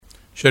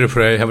Shall we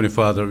pray? Heavenly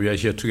Father, we are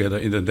here together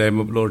in the name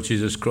of Lord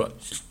Jesus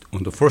Christ.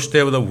 On the first day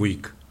of the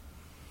week,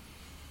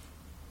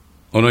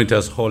 anoint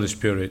us, Holy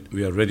Spirit.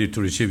 We are ready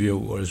to receive your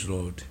words,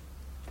 Lord.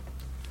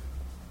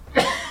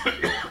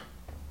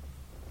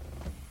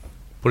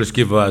 Please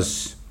give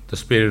us the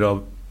spirit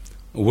of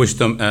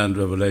wisdom and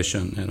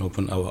revelation and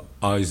open our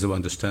eyes of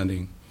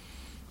understanding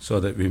so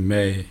that we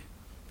may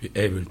be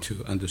able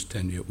to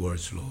understand your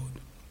words,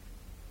 Lord.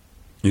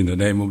 In the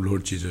name of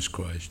Lord Jesus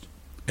Christ,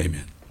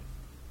 amen.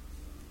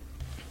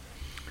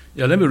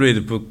 Let me read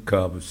the book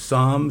of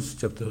Psalms,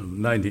 chapter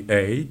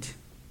 98.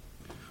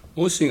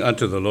 O sing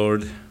unto the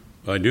Lord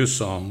a new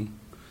song,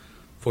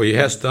 for he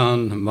has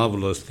done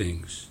marvelous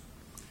things.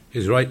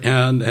 His right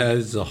hand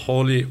has a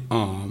holy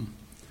arm,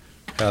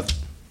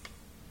 hath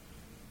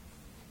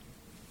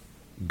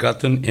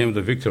gotten him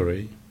the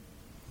victory.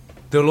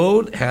 The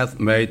Lord hath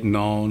made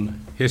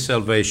known his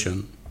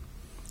salvation.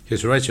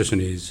 His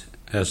righteousness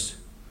has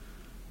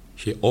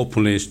he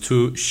openly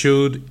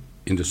shewed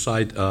in the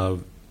sight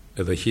of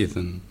the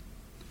heathen.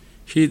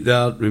 He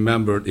that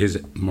remembered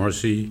his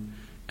mercy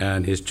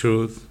and his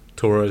truth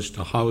towards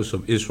the house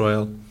of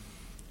Israel,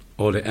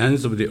 all the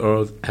ends of the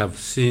earth have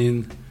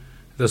seen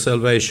the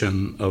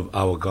salvation of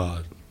our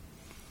God.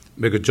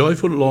 Make a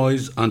joyful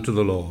noise unto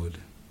the Lord,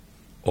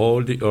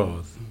 all the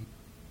earth.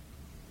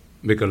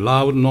 Make a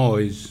loud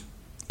noise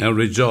and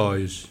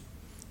rejoice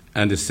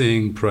and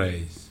sing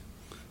praise.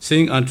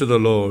 Sing unto the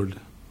Lord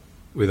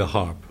with a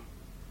harp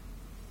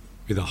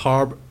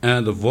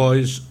and the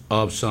voice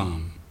of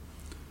psalm.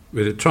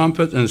 With the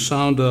trumpet and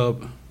sound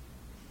of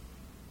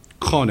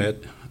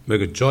cornet, make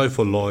a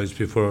joyful noise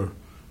before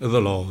the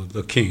Lord,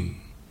 the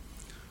King.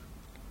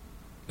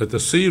 Let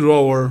the sea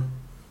roar,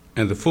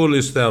 and the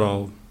fullness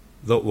thereof,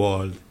 the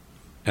world,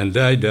 and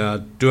they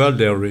that dwell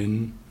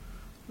therein.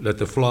 Let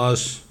the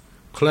floods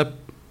clap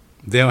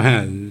their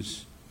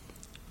hands.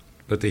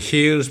 Let the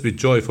hills be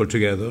joyful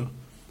together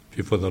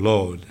before the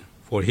Lord.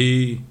 For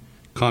he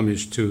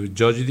cometh to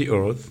judge the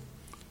earth.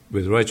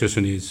 With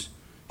righteousness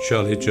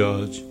shall he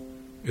judge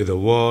with the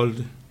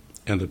world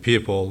and the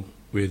people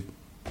with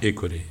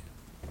equity.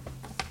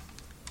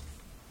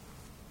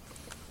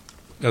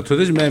 Now,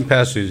 today's main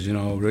passage,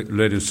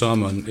 read in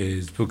sermon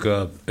is book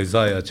of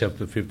Isaiah,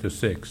 chapter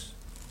 56,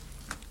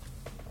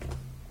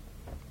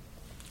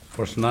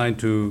 verse 9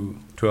 to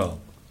 12.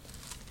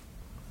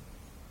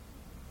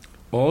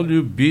 All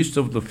you beasts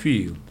of the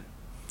field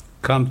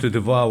come to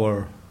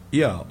devour,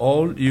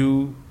 all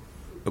you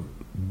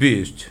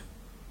beasts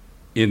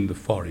in the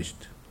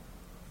forest.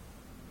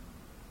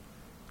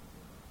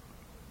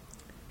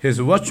 His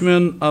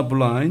watchmen are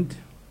blind,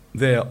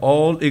 they are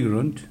all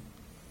ignorant,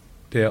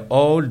 they are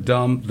all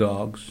dumb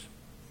dogs.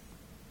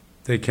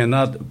 They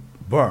cannot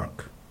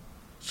bark,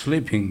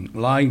 sleeping,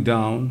 lying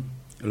down,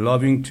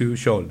 loving to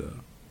shoulder,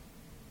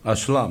 a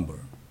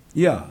slumber.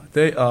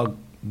 They are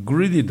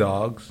greedy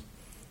dogs,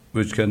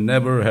 which can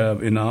never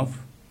have enough,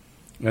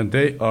 and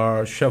they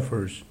are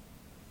shepherds.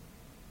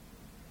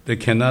 They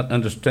cannot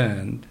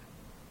understand.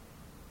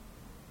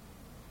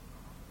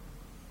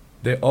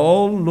 They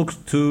all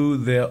look to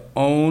their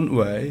own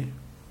way,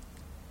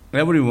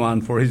 everyone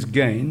for his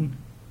gain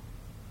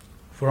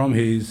from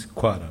his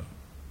quarter.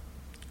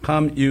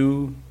 Come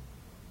you,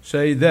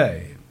 say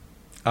they,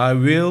 I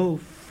will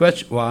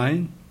fetch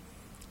wine,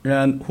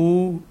 and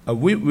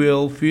we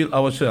will fill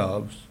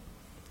ourselves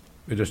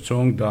with a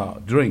strong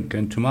drink,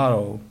 and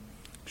tomorrow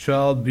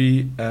shall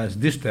be as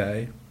this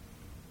day,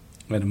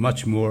 and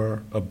much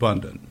more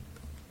abundant.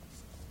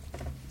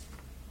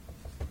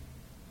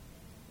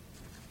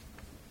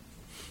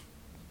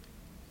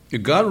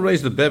 God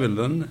raised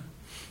Babylon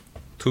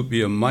to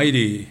be a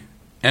mighty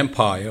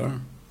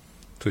empire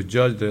to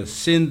judge the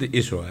sinned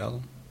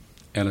Israel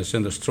and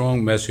send a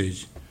strong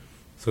message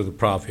through the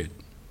prophet.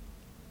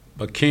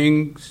 But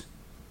kings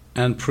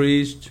and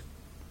priests,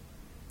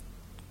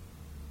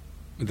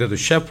 the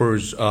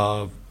shepherds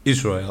of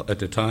Israel at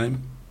the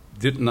time,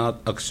 did not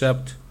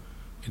accept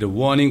the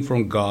warning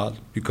from God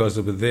because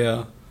of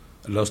their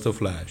lust of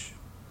flesh.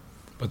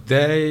 But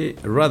they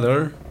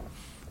rather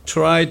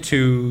tried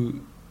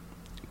to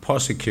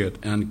persecute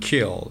and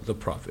kill the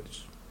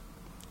prophets.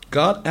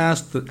 God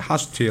asked the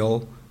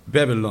hostile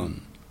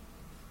Babylon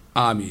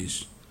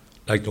armies,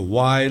 like the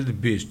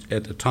wild beasts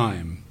at the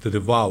time, to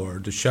devour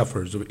the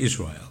shepherds of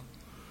Israel,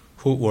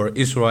 who were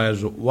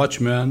Israel's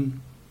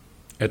watchmen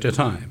at the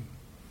time.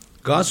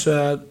 God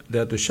said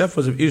that the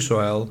shepherds of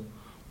Israel,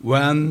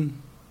 whom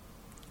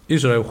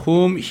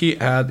he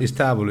had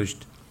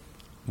established,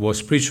 was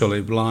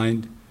spiritually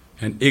blind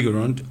and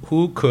ignorant,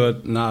 who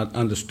could not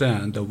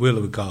understand the will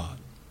of God.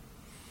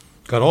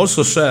 God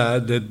also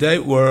said that they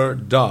were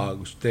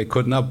dogs, they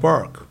could not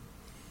bark,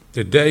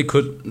 that they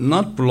could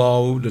not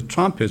blow the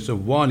trumpets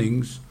of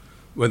warnings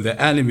when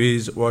the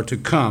enemies were to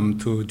come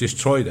to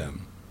destroy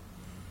them.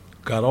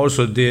 God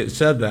also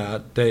said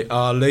that they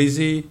are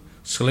lazy,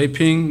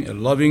 sleeping,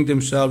 and loving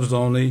themselves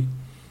only,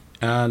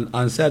 and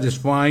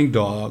unsatisfying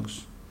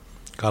dogs.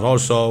 God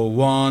also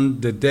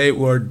warned that they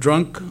were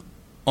drunk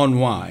on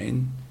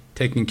wine,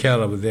 taking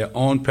care of their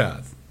own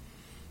path.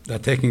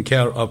 that taking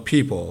care of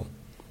people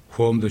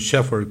whom the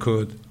shepherd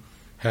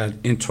had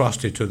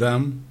entrusted to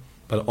them,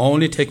 but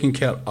only taking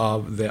care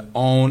of their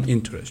own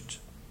interests.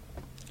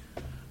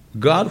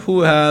 God,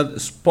 who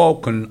had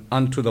spoken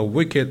unto the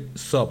wicked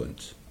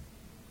servants,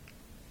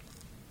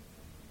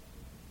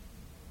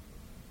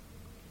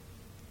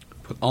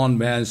 put on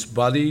man's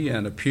body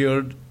and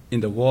appeared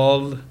in the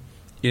world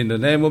in the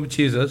name of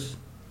Jesus,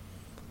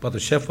 but the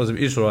shepherds of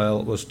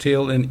Israel were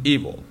still in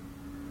evil.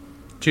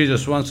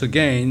 Jesus once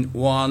again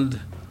warned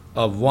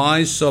of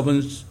wise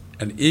servants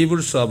and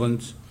evil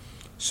servants,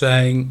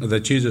 saying that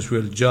Jesus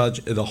will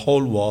judge the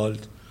whole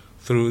world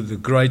through the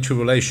great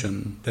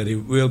tribulation that he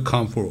will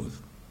come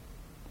forth.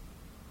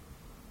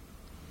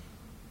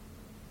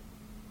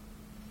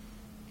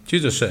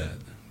 Jesus said,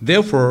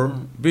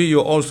 "Therefore be you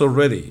also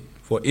ready,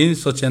 for in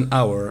such an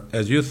hour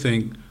as you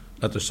think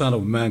that the Son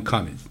of Man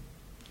cometh.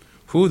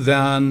 Who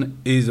then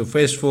is a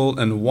faithful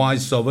and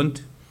wise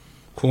servant,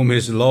 whom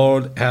his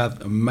Lord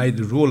hath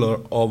made ruler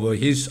over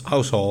his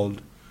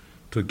household,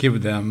 to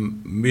give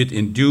them meat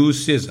in due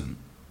season?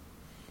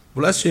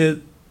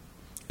 Blessed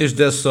is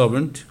that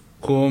servant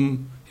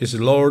whom his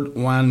Lord,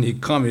 when he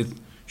cometh,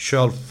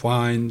 shall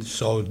find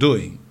so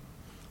doing.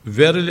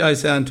 Verily I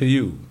say unto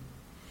you,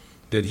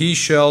 that he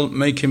shall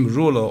make him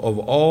ruler of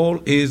all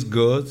his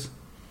goods.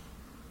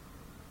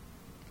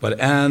 But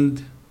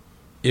and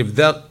if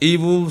that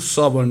evil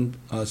servant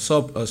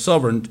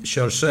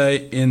shall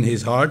say in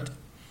his heart,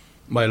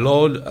 My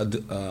Lord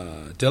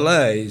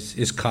delays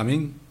his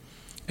coming,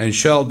 and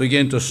shall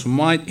begin to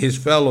smite his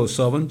fellow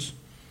servants,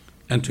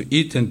 and to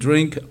eat and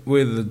drink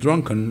with the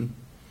drunken,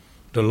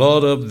 the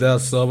Lord of that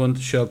servant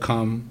shall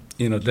come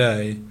in a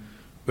day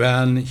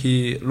when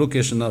he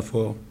looketh not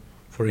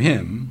for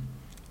him,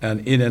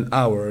 and in an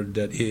hour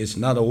that he is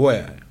not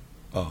aware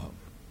of,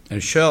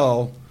 and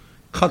shall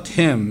cut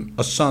him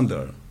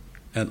asunder,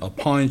 and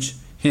appoint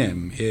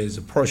him his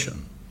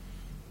portion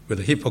with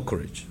the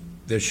hypocrites.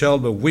 There shall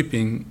be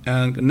weeping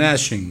and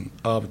gnashing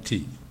of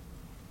teeth."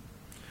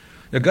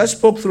 Now God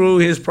spoke through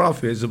his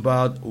prophets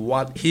about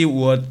what he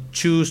would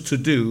choose to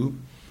do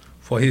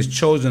for his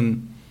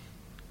chosen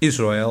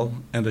Israel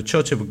and the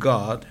church of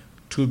God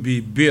to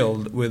be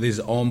built with his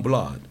own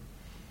blood,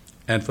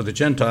 and for the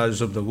Gentiles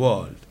of the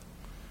world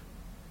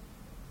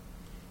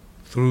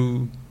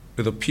through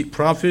the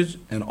prophets,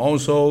 and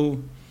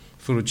also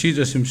through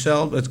Jesus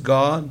himself as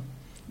God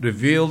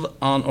revealed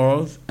on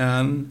earth,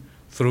 and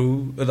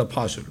through the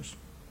apostles.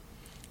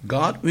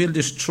 God will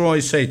destroy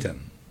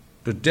Satan,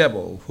 the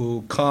devil,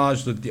 who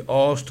caused the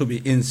earth to be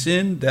in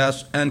sin,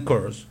 death, and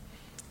curse,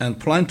 and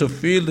planned to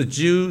fill the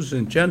Jews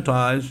and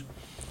Gentiles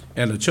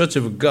and the church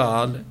of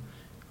God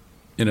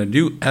in a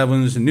new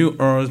heavens, new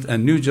earth,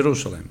 and new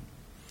Jerusalem,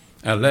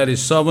 and let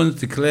his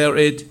servants declare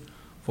it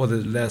for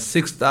the last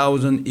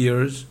 6,000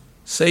 years.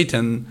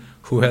 Satan,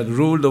 who had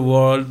ruled the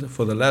world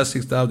for the last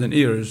 6,000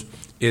 years,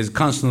 is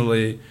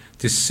constantly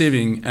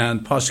deceiving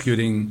and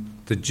persecuting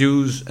the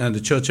Jews and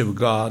the church of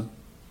God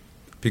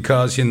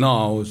because he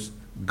knows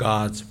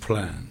God's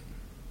plan.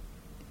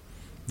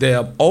 They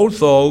are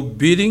also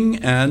beating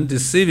and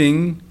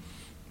deceiving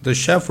the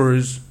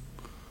shepherds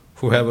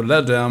who have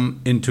led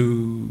them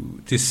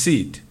into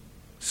deceit,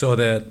 so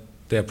that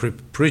they are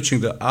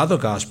preaching the other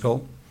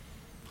gospel,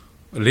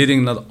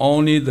 leading not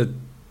only the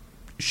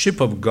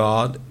sheep of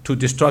God to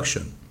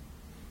destruction.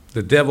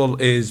 The devil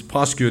is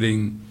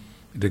persecuting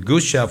the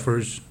good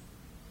shepherds,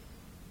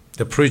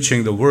 the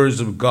preaching the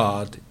words of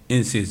God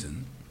in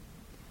season.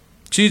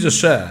 Jesus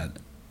said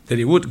that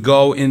he would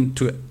go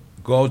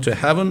to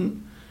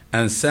heaven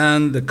and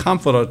send the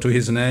Comforter in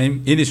his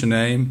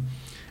name,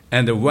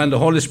 and that when the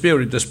Holy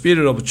Spirit, the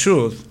Spirit of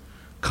truth,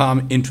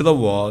 come into the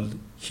world,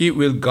 he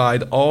will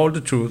guide all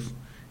the truth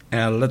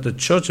and let the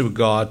church of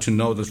God to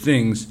know the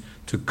things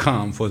to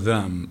come for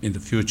them in the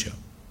future.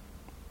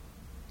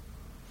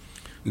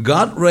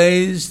 God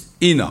raised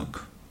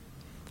Enoch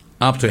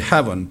up to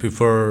heaven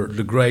before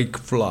the great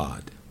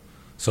flood,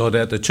 so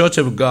that the church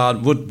of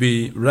God would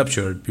be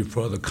raptured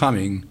before the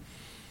coming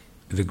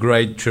of the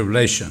great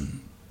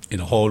tribulation in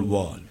the whole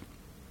world.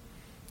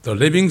 The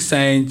living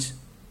saints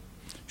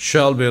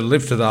shall be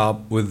lifted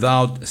up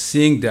without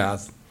seeing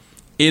death.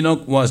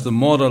 Enoch was the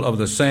model of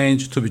the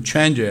saints to be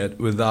changed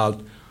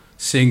without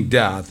seeing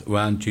death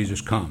when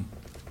Jesus comes.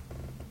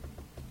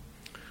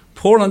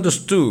 Paul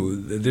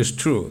understood this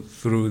truth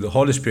through the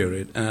Holy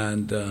Spirit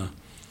and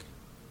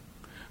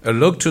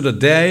looked to the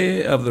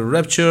day of the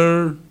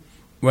rapture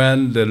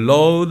when the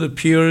Lord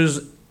appears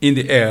in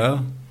the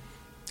air,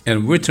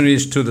 and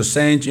witnessed to the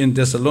saints in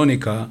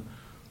Thessalonica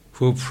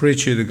who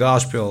preached the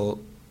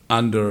gospel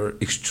under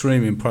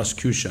extreme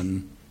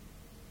persecution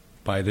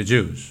by the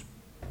Jews.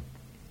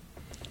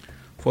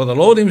 For the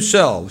Lord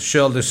himself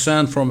shall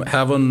descend from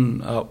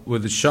heaven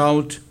with a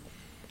shout,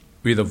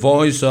 with the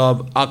voice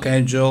of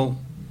archangel,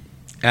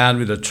 and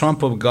with the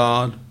trump of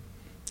God,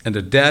 and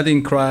the dead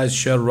in Christ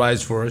shall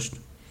rise first.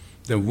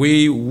 Then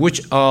we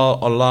which are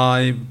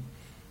alive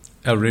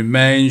and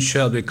remain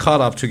shall be caught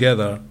up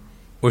together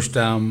with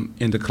them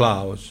in the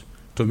clouds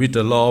to meet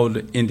the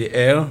Lord in the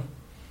air,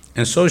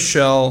 and so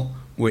shall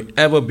we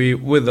ever be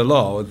with the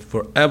Lord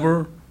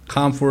forever,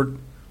 comfort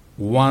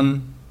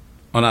one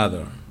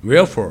another.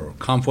 Wherefore,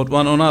 comfort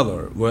one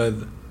another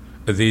with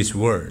these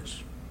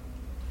words.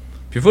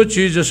 Before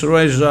Jesus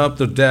raised up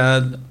the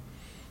dead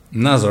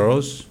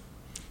Lazarus,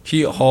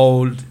 he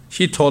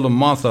told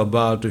Martha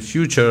about the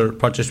future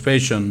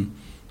participation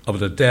of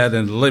the dead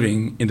and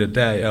living in the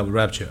day of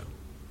rapture.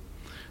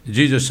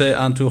 Jesus said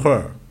unto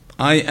her,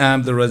 I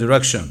am the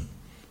resurrection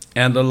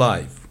and the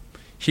life.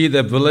 He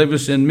that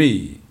believeth in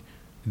me,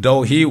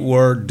 though he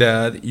were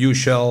dead, yet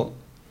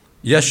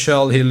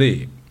shall he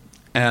live.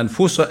 And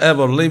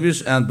whosoever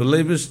liveth and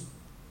believeth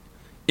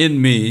in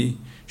me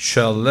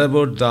shall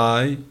never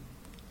die.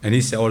 And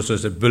he also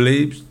said,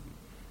 believes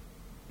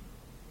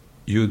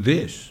you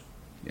this?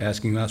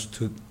 Asking us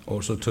to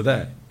also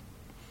today.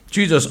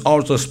 Jesus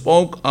also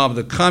spoke of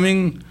the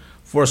coming,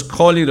 first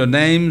calling the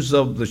names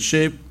of the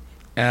sheep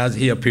as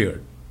he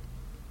appeared.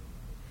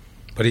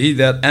 But he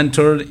that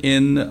entered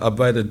in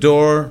by the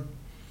door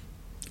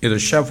is the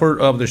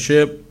shepherd of the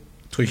sheep.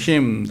 To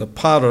him a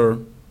potter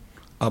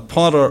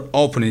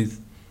openeth,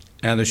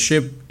 and the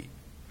sheep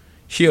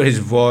hear his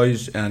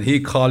voice, and he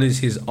calleth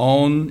his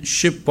own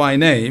sheep by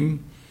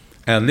name,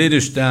 and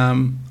leadeth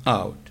them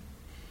out.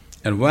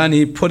 And when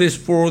he putteth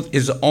forth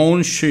his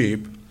own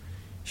sheep,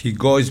 he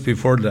goes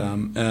before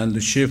them, and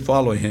the sheep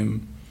follow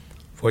him,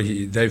 for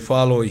they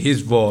follow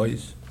his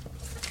voice.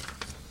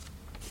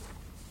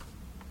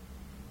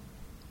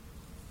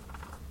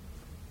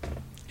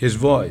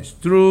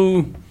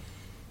 Through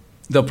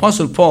the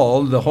Apostle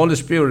Paul, the Holy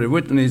Spirit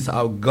witnessed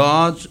how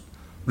God's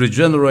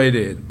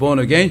regenerated,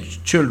 born-again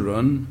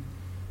children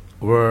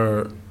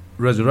were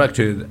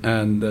resurrected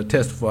and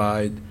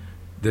testified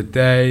that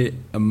they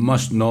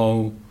must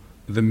know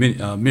the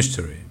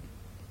mystery.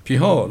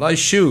 Behold, I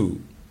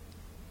shew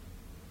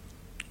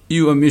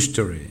you a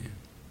mystery.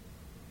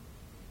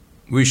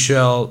 We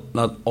shall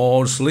not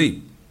all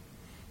sleep,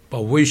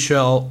 but we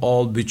shall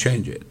all be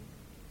changed.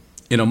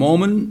 In a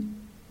moment,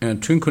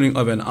 and twinkling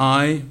of an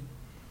eye,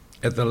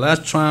 at the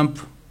last trump,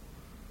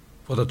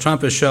 for the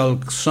trumpet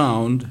shall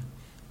sound,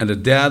 and the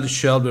dead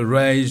shall be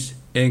raised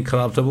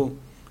incorruptible,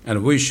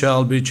 and we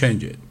shall be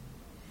changed.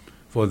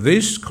 For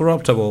this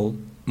corruptible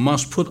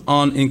must put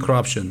on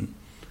incorruption,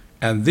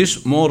 and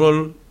this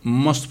mortal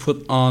must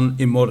put on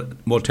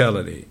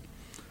immortality.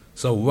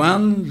 So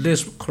when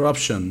this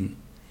corruption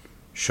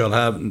shall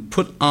have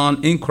put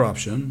on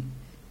incorruption,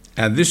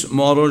 and this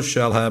mortal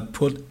shall have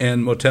put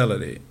in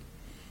mortality,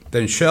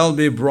 then shall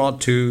be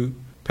brought to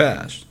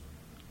pass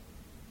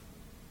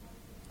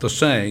the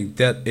saying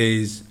that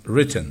is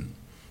written,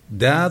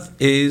 death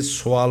is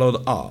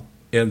swallowed up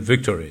in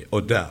victory, O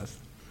death.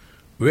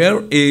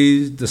 Where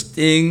is the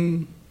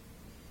sting,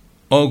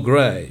 O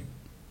grave?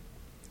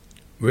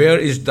 Where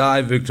is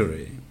thy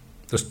victory?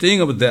 The sting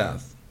of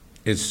death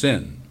is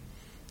sin,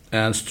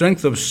 and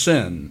strength of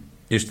sin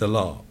is the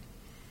law.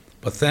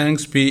 But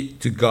thanks be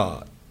to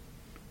God,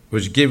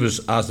 which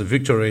gives us the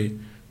victory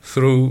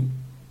through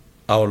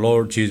our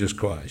Lord Jesus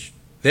Christ.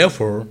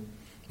 Therefore,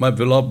 my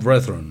beloved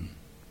brethren,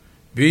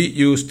 be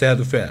you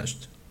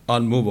steadfast,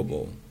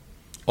 unmovable,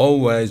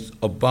 always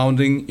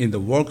abounding in the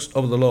works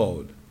of the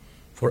Lord,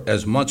 for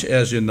as much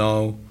as you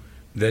know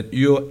that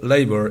your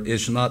labor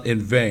is not in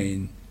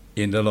vain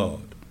in the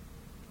Lord.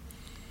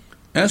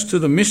 As to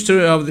the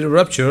mystery of the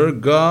rapture,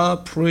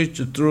 God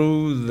preached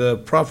through the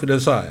prophet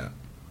Isaiah.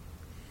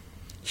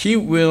 He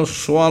will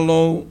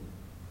swallow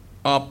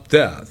up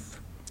death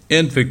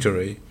in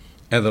victory,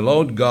 and the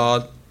Lord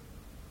God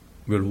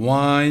will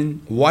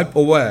wipe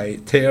away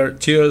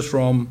tears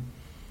from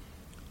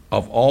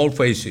of all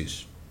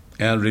faces,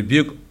 and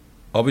rebuke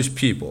of his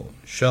people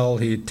shall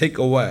he take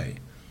away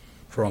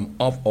from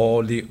off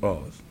all the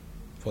earth,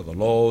 for the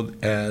Lord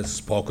has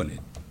spoken it.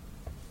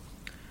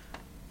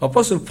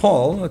 Apostle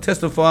Paul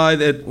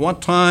testified at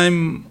what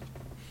time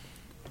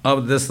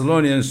of the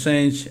Thessalonian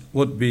saints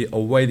would be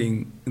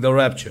awaiting the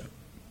rapture.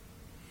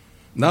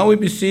 Now we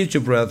beseech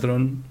you,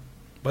 brethren,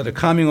 by the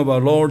coming of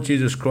our Lord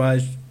Jesus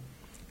Christ,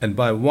 and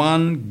by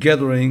one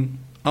gathering,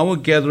 our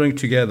gathering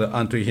together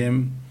unto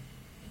him,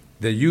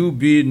 that you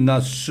be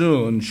not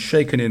soon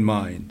shaken in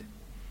mind,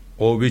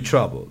 or be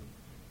troubled,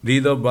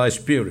 neither by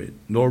spirit,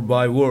 nor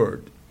by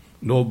word,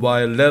 nor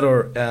by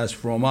letter as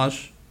from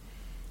us,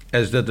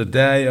 as that the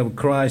day of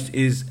Christ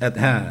is at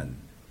hand.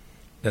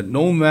 That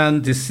no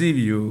man deceive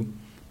you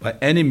by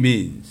any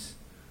means,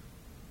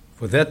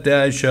 for that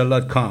day shall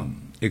not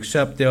come,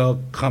 except there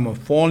come a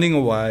falling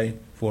away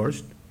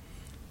first,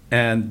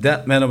 and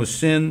that man of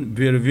sin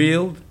be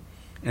revealed,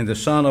 and the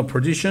son of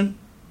perdition,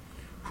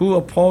 who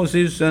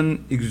opposes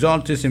and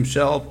exalteth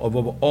himself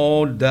above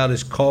all that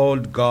is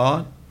called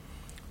God,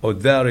 or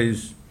that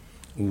is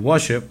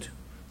worshipped,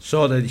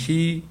 so that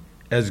he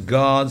as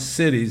God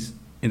sitteth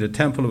in the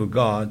temple of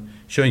God,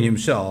 showing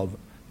himself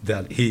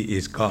that he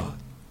is God.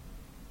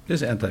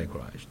 This is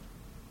Antichrist.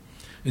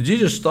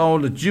 Jesus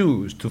told the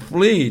Jews to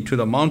flee to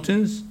the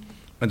mountains.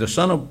 When the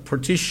son of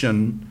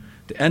perdition,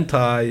 the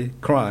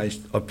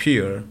Antichrist,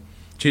 appear,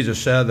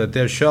 Jesus said that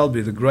there shall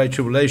be the great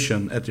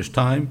tribulation at this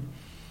time.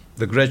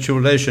 the great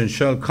tribulation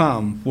shall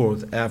come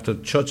forth after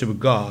the church of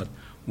God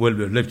will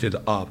be lifted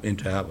up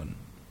into heaven.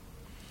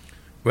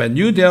 When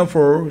you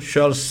therefore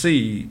shall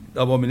see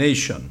the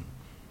abomination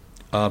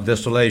of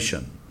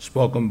desolation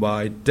spoken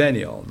by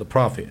Daniel the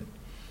prophet,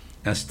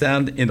 and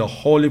stand in the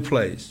holy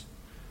place,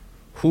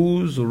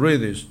 whose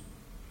readers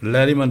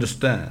let him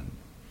understand,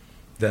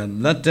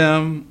 then let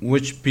them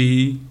which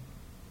be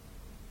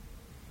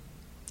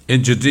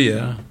in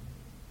Judea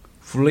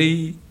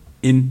flee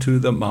into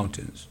the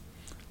mountains.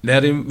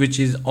 Let him which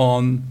is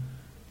on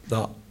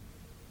the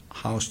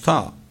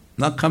housetop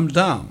not come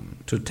down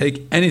to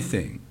take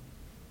anything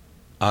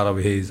out of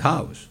his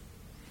house.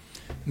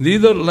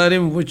 Neither let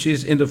him which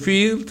is in the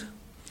field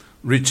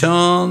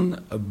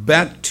return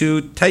back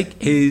to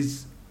take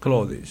his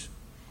clothes.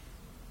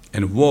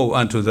 And woe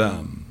unto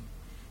them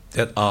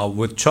that are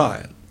with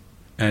child,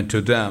 and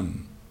to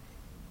them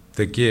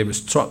that give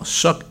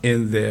suck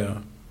in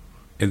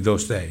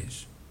those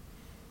days.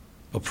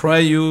 But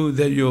pray you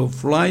that your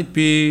flight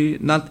be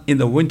not in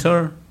the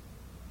winter,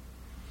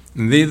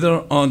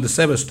 neither on the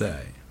Sabbath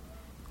day,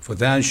 for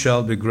then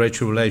shall be great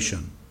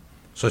tribulation,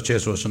 such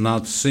as was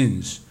not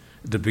since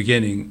the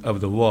beginning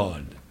of the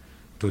world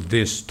to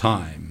this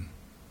time,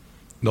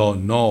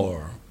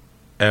 nor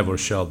ever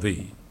shall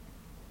be.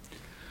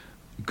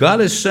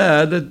 God has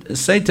said that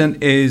Satan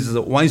is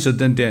wiser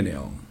than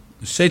Daniel.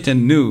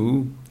 Satan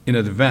knew in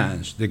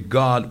advance that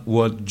God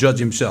would judge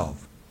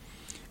himself,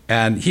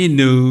 and he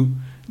knew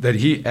that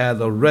he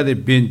had already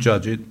been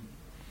judged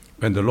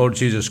when the Lord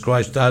Jesus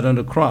Christ died on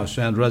the cross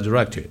and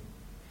resurrected.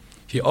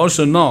 He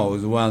also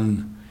knows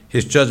when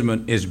his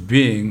judgment is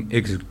being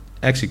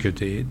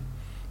executed.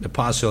 The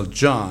Apostle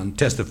John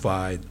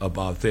testified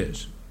about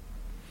this.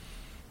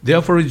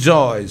 Therefore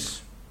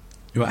rejoice,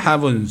 your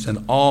heavens,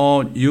 and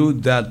all you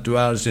that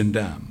dwells in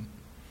them.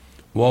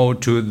 Woe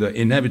to the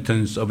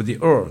inhabitants of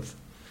the earth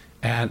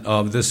and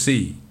of the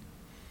sea,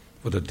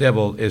 for the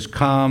devil is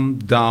come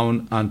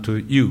down unto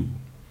you,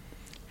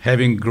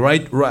 having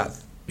great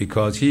wrath,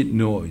 because he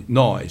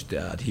knows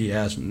that he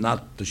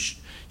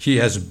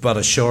has but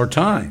a short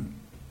time.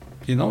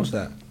 He knows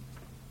that.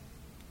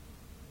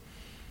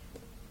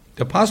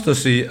 The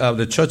apostasy of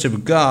the Church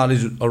of God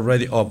is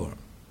already over.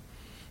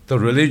 The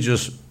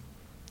religious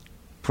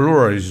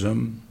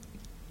pluralism,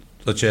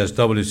 such as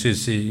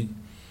WCC,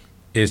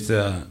 is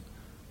the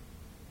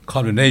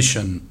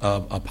culmination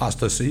of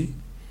apostasy.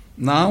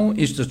 Now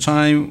is the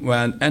time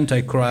when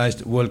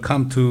Antichrist will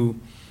come to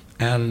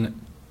an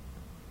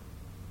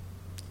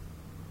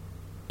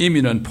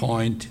imminent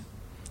point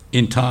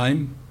in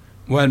time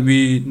when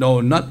we know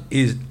not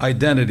his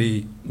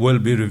identity will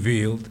be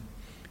revealed,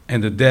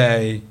 and the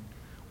day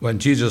when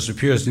Jesus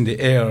appears in the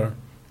air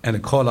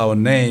and call our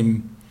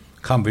name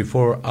come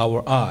before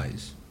our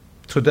eyes.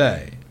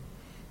 Today,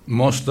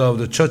 most of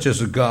the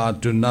churches of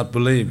God do not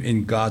believe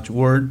in God's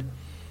word,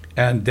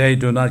 and they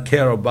do not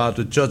care about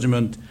the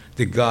judgment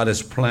that God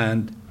has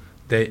planned.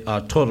 They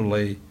are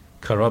totally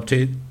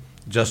corrupted,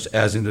 just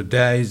as in the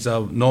days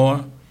of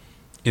Noah,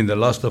 in the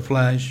lust of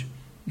flesh,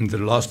 in the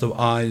lust of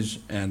eyes,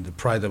 and the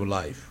pride of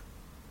life.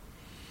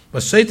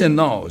 But Satan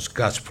knows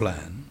God's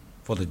plan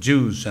for the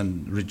Jews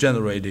and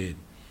regenerated,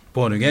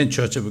 born-again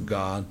church of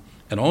God,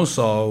 and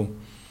also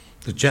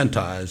the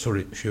Gentiles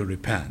who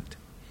repent.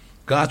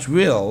 God's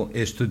will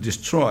is to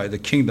destroy the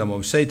kingdom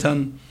of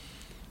Satan,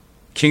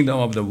 kingdom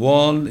of the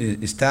world,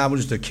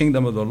 establish the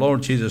kingdom of the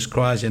Lord Jesus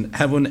Christ in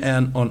heaven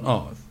and on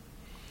earth.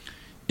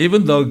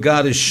 Even though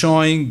God is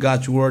showing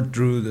God's word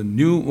through the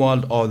New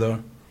World Order,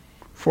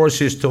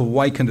 forces to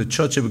awaken the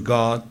church of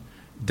God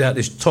that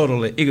is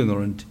totally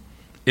ignorant,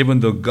 even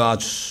though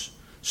God's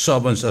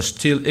servants are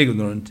still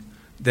ignorant,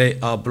 they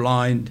are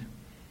blind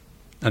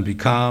and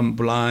become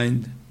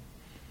blind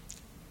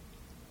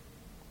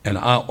and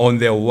are on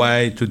their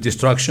way to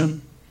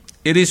destruction.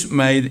 It is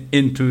made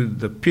into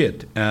the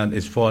pit and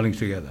is falling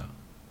together.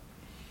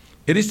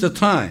 It is the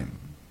time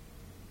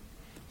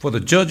for the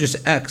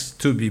judge's axe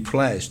to be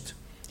placed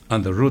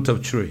on the root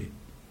of tree.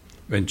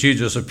 When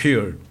Jesus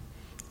appeared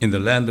in the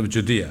land of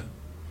Judea,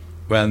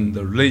 when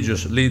the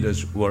religious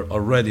leaders were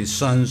already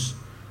sons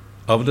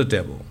of the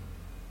devil,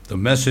 the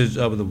message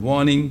of the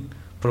warning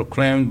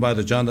proclaimed by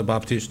the John the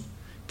Baptist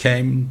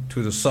came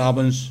to the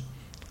servants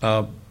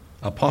of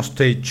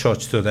apostate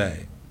church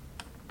today.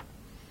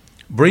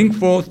 Bring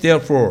forth,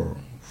 therefore,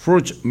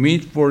 fruit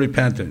meet for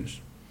repentance,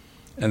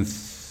 and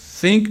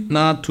think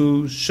not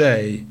to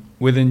say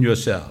within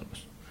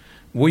yourselves,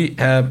 we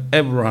have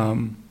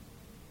Abraham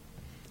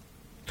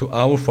to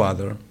our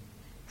father.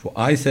 For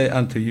I say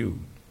unto you,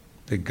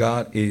 that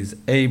God is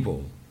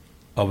able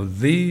of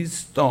these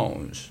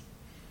stones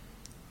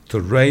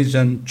to raise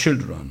them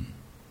children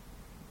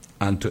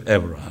unto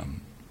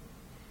Abraham.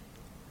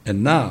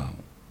 And now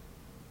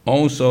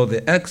also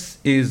the axe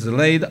is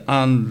laid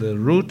on the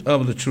root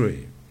of the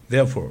tree.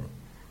 Therefore,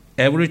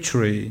 every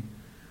tree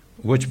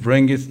which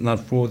bringeth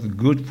not forth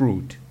good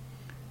fruit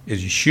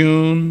is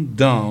hewn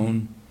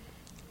down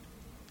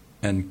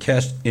and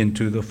cast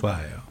into the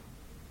fire.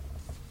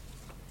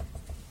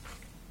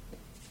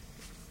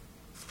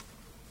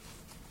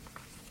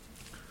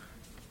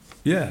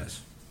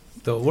 Yes,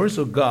 the words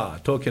of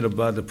God talking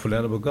about the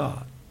plan of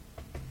God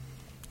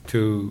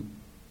to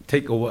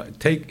take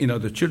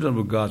the children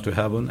of God to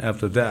heaven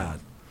after that,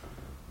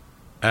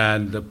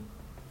 and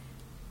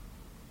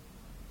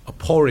a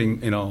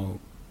pouring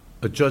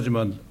a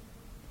judgment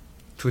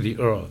to the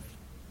earth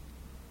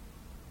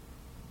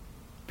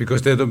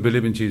because they don't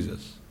believe in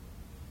Jesus.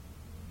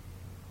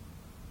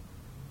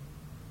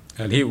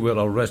 And he will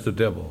arrest the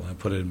devil and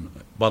put him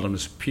in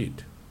bottomless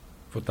pit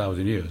for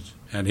 1,000 years.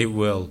 And he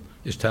will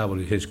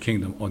establish his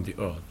kingdom on the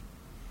earth.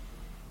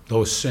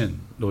 No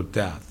sin, no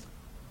death,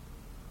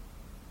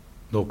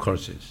 no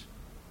curses.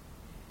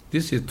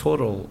 This is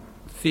total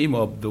theme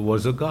of the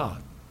words of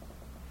God.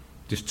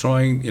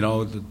 Destroying,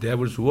 the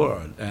devil's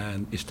word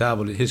and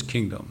establish his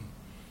kingdom.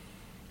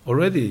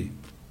 Already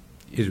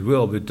his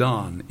will be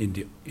done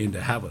in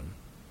the heaven.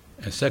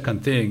 And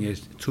second thing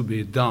is to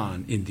be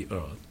done in the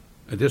earth.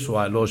 And this is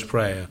why Lord's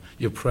Prayer,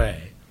 you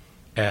pray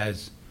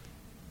as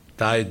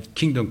thy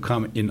kingdom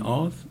come in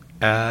earth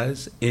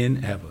as in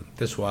heaven.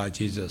 That's why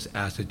Jesus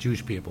asked the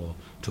Jewish people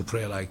to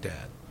pray like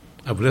that.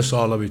 I bless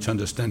all of you to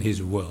understand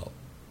his will.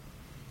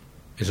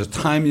 It's a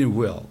timing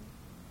will,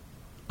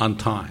 on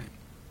time.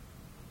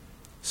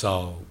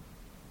 So,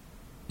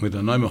 with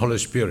the name of Holy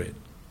Spirit,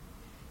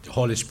 the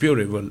Holy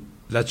Spirit will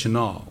let you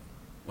know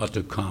what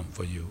to come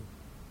for you.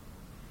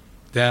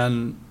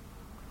 Then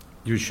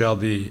you shall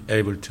be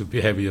able to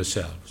behave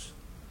yourselves,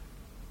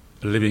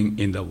 living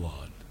in the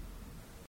world.